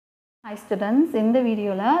Hi students, in the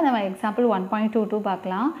video la example 1.22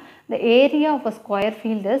 பார்க்கலாம். The area of a square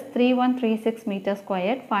field is 3136 meter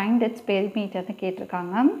squared. Find its perimeter னு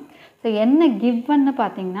கேட்டிருக்காங்க. So என்ன given னு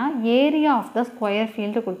பாத்தீங்கன்னா area of the square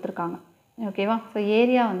field கொடுத்திருக்காங்க. ஓகேவா? So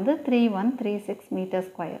area வந்து 3136 meter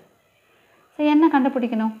square. So என்ன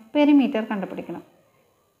கண்டுபிடிக்கணும்? Perimeter கண்டுபிடிக்கணும்.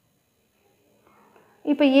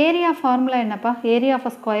 இப்போ area formula என்னப்பா? Area of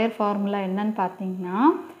a square formula என்னன்னு பாத்தீங்கன்னா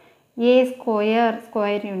a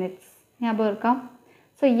square units. ஞாபகம் இருக்கா?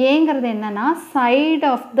 ஸோ ஏங்கிறது என்னன்னா சைடு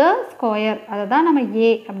ஆஃப் த ஸ்கொயர், அதை தான் நம்ம ஏ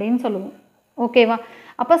அப்படின்னு சொல்லுவோம். ஓகேவா?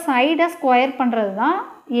 அப்போ சைடை ஸ்கொயர் பண்ணுறது தான்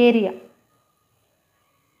ஏரியா.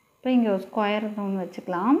 இப்போ இங்கே ஒரு ஸ்கொயர் ஒன்று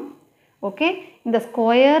வச்சுக்கலாம். ஓகே, இந்த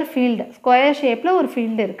ஸ்கொயர் ஃபீல்டு, ஸ்கொயர் ஷேப்பில் ஒரு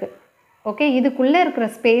ஃபீல்டு இருக்குது. ஓகே, இதுக்குள்ளே இருக்கிற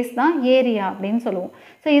ஸ்பேஸ் தான் ஏரியா அப்படின்னு சொல்லுவோம்.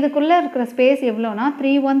 ஸோ இதுக்குள்ளே இருக்கிற ஸ்பேஸ் எவ்வளோனா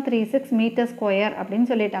 3136 மீட்டர் ஸ்கொயர் அப்படின்னு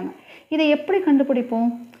சொல்லிட்டாங்க. இதை எப்படி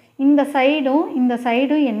கண்டுபிடிப்போம்? இந்த சைடும்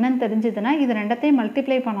என்னன்னு தெரிஞ்சதுன்னா இது ரெண்டத்தையும்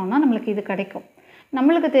மல்டிப்ளை பண்ணோம்னா நம்மளுக்கு இது கிடைக்கும்.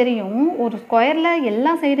 நம்மளுக்கு தெரியும் ஒரு ஸ்கொயரில்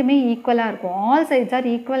எல்லா சைடுமே ஈக்குவலாக இருக்கும். All sides are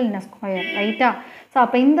equal in a square, ரைட்டா? ஸோ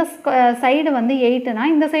அப்போ இந்த சைடு வந்து 8னா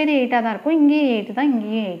இந்த சைடு 8ஆக தான் இருக்கும், இங்கேயும் 8 தான்,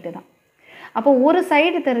 இங்கேயும் 8 தான். அப்போ ஒரு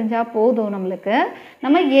சைடு தெரிஞ்சால் போதும், நம்மளுக்கு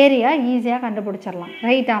நம்ம ஏரியா ஈஸியாக கண்டுபிடிச்சிடலாம்,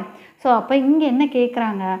 ரைட்டா? ஸோ அப்போ இங்கே என்ன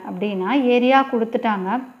கேட்குறாங்க அப்படின்னா ஏரியா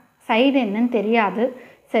கொடுத்துட்டாங்க, சைடு என்னன்னு தெரியாது.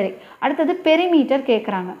 சரி, அடுத்தது பெரிமீட்டர்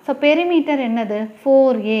கேட்குறாங்க. ஸோ பெரிமீட்டர் என்னது?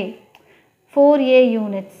 4a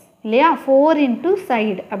யூனிட்ஸ் இல்லையா? 4 இன்ட்டு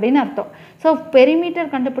சைடு அப்படின்னு அர்த்தம். ஸோ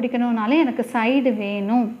பெரிமீட்டர் கண்டுபிடிக்கணுன்னாலே எனக்கு சைடு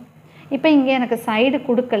வேணும். இப்போ இங்கே எனக்கு சைடு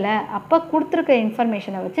கொடுக்கல, அப்போ கொடுத்துருக்க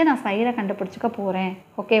இன்ஃபர்மேஷனை வச்சு நான் சைடை கண்டுபிடிச்சிக்க போகிறேன்.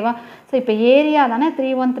 ஓகேவா? ஸோ இப்போ ஏரியா தானே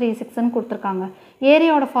 3136ன்னு கொடுத்துருக்காங்க.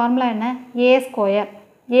 ஏரியாவோட ஃபார்முலா என்ன? ஏ square.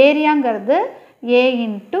 ஏரியாங்கிறது a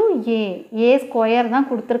into a square தான்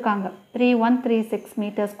கொடுத்துருக்காங்க, 3136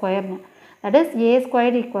 மீட்டர் ஸ்கொயர்னு. That is a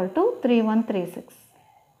square equal to 3136.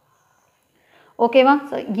 ஓகேவா?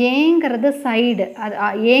 ஸோ ஏங்கிறது சைடு,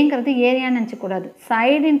 அது ஏங்கிறது ஏரியான்னு நினச்சக்கூடாது.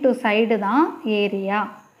 சைடு இன்ட்டு சைடு தான் area.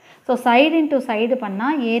 So side into side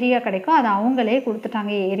பண்ணால் ஏரியா கிடைக்கும், அது அவங்களே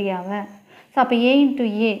கொடுத்துட்டாங்க ஏரியாவை. ஸோ அப்போ A into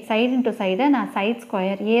A, side into சைடை நான் சைட்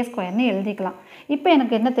ஸ்கொயர் ஏ ஸ்கொயர்னு எழுதிக்கலாம். இப்போ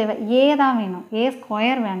எனக்கு என்ன தேவை? ஏ தான் வேணும், ஏ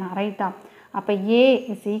ஸ்கொயர் வேணாம், ரைட்டா? அப்போ ஏ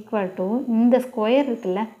இஸ் ஈக்குவல் டு இந்த ஸ்கொயர்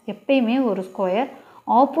இருக்குல்ல, எப்பயுமே ஒரு ஸ்கொயர்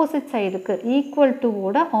ஆப்போசிட் சைடுக்கு ஈக்குவல்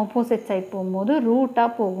டுவோட ஆப்போசிட் சைடு போகும்போது ரூட்டாக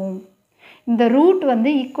போகும். இந்த ரூட் வந்து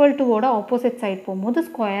ஈக்குவல் டுவோட ஆப்போசிட் சைடு போகும்போது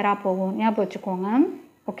ஸ்கொயராக போகும், ஞாபகம் வச்சுக்கோங்க.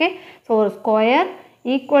 ஓகே, ஸோ ஒரு ஸ்கொயர்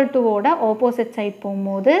ஈக்குவல் டுவோட ஆப்போசிட் சைடு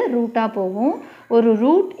போகும்போது ரூட்டாக போகும், ஒரு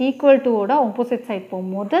ரூட் ஈக்குவல் டுவோட ஆப்போசிட் சைடு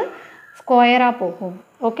போகும்போது ஸ்கொயராக போகும்.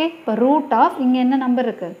 ஓகே, இப்போ ரூட் ஆஃப் இங்கே என்ன நம்பர்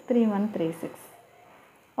இருக்குது? 3136.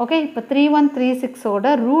 ஓகே, இப்போ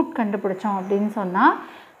 3136ஓட ரூட் கண்டுபிடிச்சோம் அப்படின்னு சொன்னால்,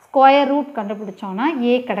 ஸ்கொயர் ரூட் கண்டுபிடிச்சோன்னா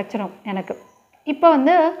ஏ கிடச்சிரும் எனக்கு. இப்போ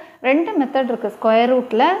வந்து ரெண்டு மெத்தட் இருக்குது ஸ்கொயர்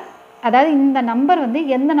ரூட்டில், அதாவது இந்த நம்பர் வந்து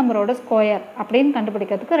எந்த நம்பரோட ஸ்கொயர் அப்படின்னு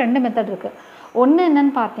கண்டுபிடிக்கிறதுக்கு ரெண்டு மெத்தட் இருக்குது. ஒன்று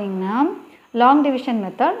என்னன்னு பார்த்தீங்கன்னா long division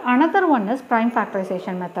method, another one is prime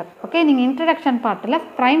factorisation method. Okay, நீங்கள் இன்ட்ரடக்ஷன் பார்ட்டில்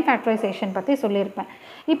ப்ரைம் ஃபேக்டரைசேஷன் பற்றி சொல்லியிருப்பேன்.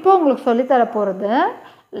 இப்போ உங்களுக்கு சொல்லித்தர போகிறது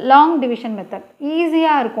லாங் டிவிஷன் மெத்தட்.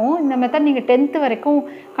 ஈஸியாக இருக்கும் இந்த மெத்தட், நீங்கள் 10th வரைக்கும்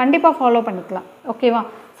கண்டிப்பாக ஃபாலோ பண்ணிக்கலாம். ஓகேவா?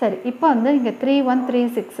 சரி, இப்போ வந்து இங்கே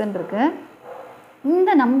 3136ன்னு இருக்குது.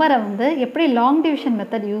 இந்த நம்பரை வந்து எப்படி லாங் டிவிஷன்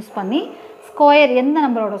மெத்தட் யூஸ் பண்ணி ஸ்கொயர் எந்த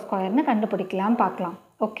நம்பரோட ஸ்கொயர்னு கண்டுபிடிக்கலாம் பார்க்கலாம்.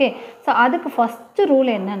 ஓகே, ஸோ அதுக்கு ஃபஸ்ட்டு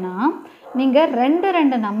ரூல் என்னென்னா நீங்கள்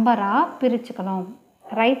ரெண்டு நம்பராக பிரிச்சுக்கணும்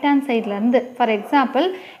ரைட் ஹேண்ட் சைட்லேருந்து. ஃபார் எக்ஸாம்பிள்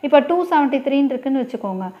இப்போ 273 இருக்குதுன்னு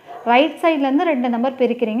வச்சுக்கோங்க, ரைட் சைட்லேருந்து ரெண்டு நம்பர்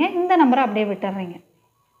பிரிக்கிறீங்க, இந்த நம்பரை அப்படியே விட்டுறீங்க.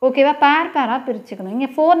 ஓகேவா? பேராக பிரிச்சுக்கணும். இங்கே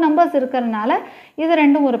 4 நம்பர்ஸ் இருக்கிறதுனால இது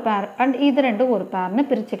ரெண்டும் ஒரு பேர் அண்ட் இது ரெண்டும் ஒரு பேர்னு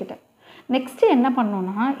பிரிச்சுக்கிட்டேன். நெக்ஸ்ட்டு என்ன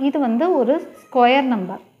பண்ணோன்னா இது வந்து ஒரு ஸ்கொயர்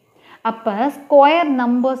நம்பர், அப்போ ஸ்கொயர்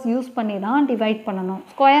நம்பர்ஸ் யூஸ் பண்ணி தான் டிவைட் பண்ணணும்.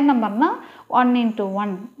 ஸ்கொயர் நம்பர்னால் 1 into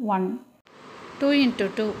 1 1, 2 into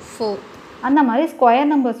 2 4, அந்த மாதிரி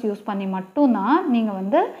ஸ்கொயர் நம்பர்ஸ் யூஸ் பண்ணி மட்டும்தான் நீங்கள்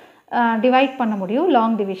வந்து டிவைட் பண்ண முடியும்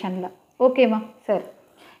லாங் டிவிஷனில். ஓகேவா? சரி,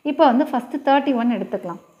 இப்போ வந்து ஃபஸ்ட்டு 31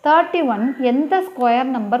 எடுத்துக்கலாம். 31 எந்த ஸ்கொயர்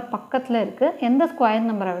நம்பர் பக்கத்தில் இருக்குது, எந்த ஸ்கொயர்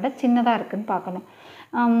நம்பரை விட சின்னதாக இருக்குதுன்னு பார்க்கணும்.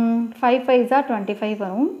 5 5s 25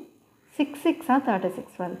 வரும், 6 6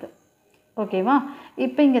 36 வருது. ஓகேவா?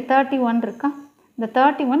 இப்போ இங்கே 31 இருக்கா, இந்த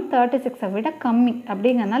 31 36ஐ விட கம்மி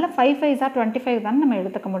அப்படிங்கிறதுனால 5 5s 25 தான் நம்ம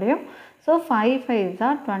எடுத்துக்க முடியும். So 5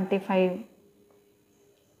 5s 25.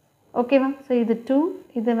 ஓகேவா? ஸோ இது 2,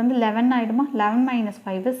 இது வந்து 11 ஆகிடுமா? 11 -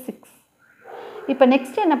 5 is 6. இப்போ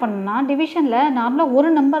நெக்ஸ்ட் என்ன பண்ணணும்னா டிவிஷனில் நார்மலாக ஒரு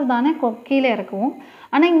நம்பர் தானே கீழே இறக்குவோம்,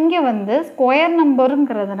 ஆனால் இங்கே வந்து ஸ்கொயர்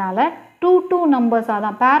நம்பருங்கிறதுனால 2 நம்பர்ஸாக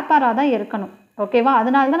தான் பேராக தான் இருக்கணும். ஓகேவா?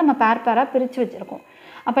 அதனால தான் நம்ம பேராக பிரித்து வச்சுருக்கோம்.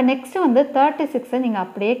 அப்போ நெக்ஸ்ட்டு வந்து 36ஐ நீங்கள்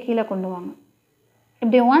அப்படியே கீழே கொண்டு வாங்க.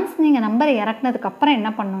 இப்படி ஒன்ஸ் நீங்கள் நம்பரை இறக்குனதுக்கப்புறம் என்ன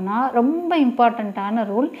பண்ணணும்னா, ரொம்ப இம்பார்ட்டண்ட்டான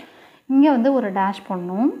ரூல், இங்கே வந்து ஒரு டேஷ்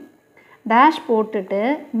பண்ணணும். டேஷ் போட்டுட்டு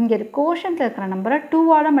இங்கே கோஷன்ட்டில் இருக்கிற நம்பரை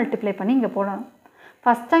 2ஆல் மல்டிப்ளை பண்ணி இங்கே போடணும்.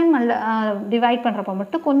 ஃபஸ்ட் டைம் டிவைட் பண்ணுறப்போ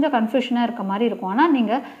மட்டும் கொஞ்சம் கன்ஃபியூஷனாக இருக்க மாதிரி இருக்கும். ஆனால்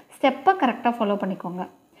நீங்கள் ஸ்டெப்பை கரெக்டாக ஃபாலோ பண்ணிக்கோங்க.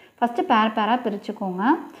 ஃபஸ்ட்டு பேராக பிரிச்சுக்கோங்க.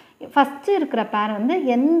 ஃபஸ்ட்டு இருக்கிற பேர் வந்து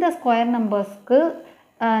எந்த ஸ்கொயர் நம்பர்ஸ்க்கு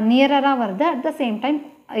நியராக வருது, அட் த சேம் டைம்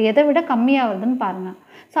எதை விட கம்மியாக வருதுன்னு பாருங்கள்.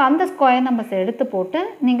 ஸோ அந்த ஸ்கொயர் நம்பர்ஸை எடுத்து போட்டு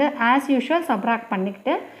நீங்கள் ஆஸ் யூஷுவல் சப்ராக்ட்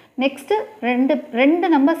பண்ணிக்கிட்டு நெக்ஸ்ட்டு ரெண்டு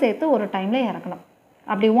நம்பர் சேர்த்து ஒரு டைமில் இறக்கலாம்.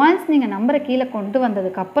 அப்படி ஒன்ஸ் நீங்கள் நம்பரை கீழே கொண்டு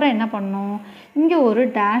வந்ததுக்கப்புறம் என்ன பண்ணணும், இங்கே ஒரு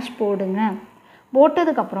டேஷ் போடுங்க.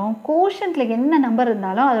 போட்டதுக்கப்புறம் கோஷன்ட்டில் என்ன நம்பர்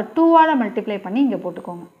இருந்தாலும் அதை 2ஆல் மல்டிப்ளை பண்ணி இங்கே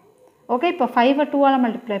போட்டுக்கோங்க. ஓகே, இப்போ 5ஐ 2ஆல்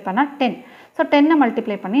மல்டிப்ளை பண்ணால் 10. ஸோ 10ஐ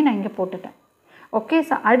மல்டிப்ளை பண்ணி நான் இங்கே போட்டுட்டேன். ஓகே,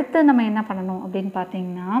 ஸோ அடுத்து நம்ம என்ன பண்ணணும் அப்படின்னு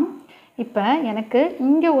பார்த்தீங்கன்னா, இப்போ எனக்கு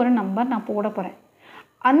இங்கே ஒரு நம்பர் நான் போட போகிறேன்.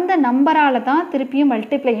 அந்த நம்பரால் தான் திருப்பியும்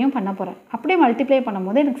மல்டிப்ளையும் பண்ண போகிறேன். அப்படியே மல்டிப்ளை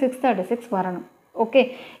பண்ணும்போது எனக்கு 636 வரணும். ஓகே,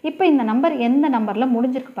 இப்போ இந்த நம்பர் எந்த நம்பரில்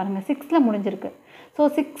முடிஞ்சிருக்கு பாருங்கள், 6ல் முடிஞ்சிருக்கு. ஸோ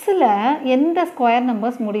 6ல் எந்த ஸ்கொயர்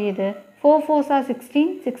நம்பர்ஸ் முடியுது, 4 4s are 16,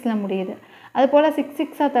 6ல் முடியுது. அதுபோல் 6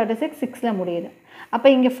 6s are 36, 6ல் முடியுது. அப்போ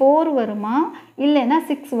இங்கே 4 வருமா இல்லைன்னா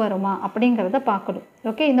 6 வருமா அப்படிங்கிறத பார்க்கணும்.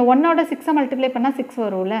 ஓகே, இந்த 1ஓட 6ஐ மல்டிப்ளை பண்ணால் 6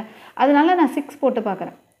 வரும்ல, அதனால நான் 6 போட்டு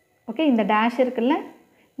பார்க்குறேன். ஓகே, இந்த டேஷ் இருக்குல்ல,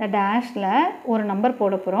 இந்த டேஷில் ஒரு நம்பர்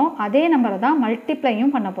போட போகிறோம். அதே நம்பரை தான்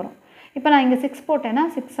மல்டிப்ளையும் பண்ண போகிறோம். இப்போ நான் இங்கே 6 போட்டேன்னா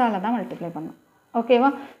 6ஆல் தான் மல்டிப்ளை பண்ணணும். ஓகேவா?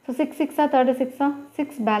 ஸோ 6 6 are 36,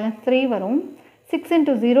 6 பேலன்ஸ் 3 வரும். 6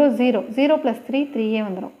 into 0 0, 0 + 3 3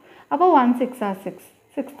 வந்துடும். அப்போ 1 6 are 6,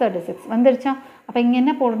 636 வந்துருச்சா? அப்போ இங்கே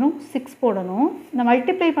என்ன போடணும், 6 போடணும். இந்த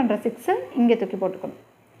மல்டிப்ளை பண்ணுற 6 இங்கே தூக்கி போட்டுக்கணும்.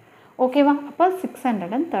 ஓகேவா? அப்போ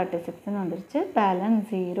 636 வந்துருச்சு.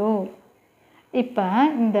 பேலன்ஸ் 0. இப்போ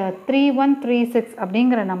இந்த 3136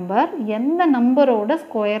 அப்படிங்கிற நம்பர் எந்த நம்பரோட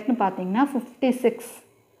ஸ்கொயர்னு பார்த்தீங்கன்னா 56.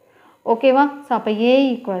 ஓகேவா? ஸோ அப்போ A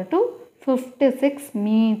 = 56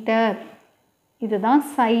 மீட்டர். இதுதான்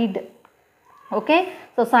side. Okay,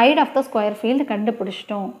 so side of the square field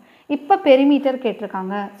கண்டுபிடிச்சிட்டோம். இப்போ பெரிமீட்டர்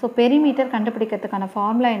கேட்டிருக்காங்க. ஸோ பெரிமீட்டர் கண்டுபிடிக்கிறதுக்கான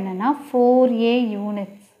ஃபார்முலா என்னென்னா 4A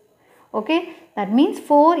units. Okay, that means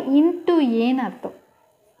 4 into Aன்னு அர்த்தம்.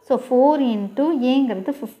 So 4 into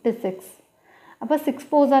Aங்கிறது 56. அப்போ 6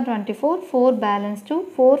 4s are 24, 4 balance 2,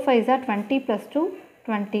 4 5s are 20 + 2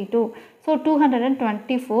 22. So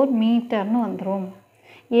 224 மீட்டர்னு வந்துடும்.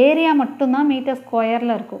 ஏரியா மட்டும்தான் மீட்டர்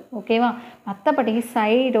ஸ்கொயரில் இருக்கும். ஓகேவா? மற்றபடி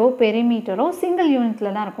சைடோ பெரிமீட்டரோ சிங்கிள்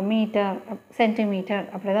யூனிட்டில் தான் இருக்கும். மீட்டர் சென்டிமீட்டர்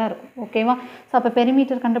அப்படி தான் இருக்கும். ஓகேவா? ஸோ அப்போ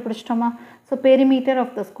perimeter கண்டுபிடிச்சிட்டோமா? So perimeter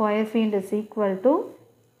of the square field is equal to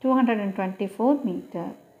 224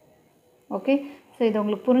 metre. Okay, so இது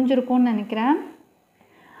உங்களுக்கு புரிஞ்சிருக்கும்னு நினைக்கிறேன்.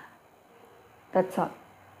 That's all.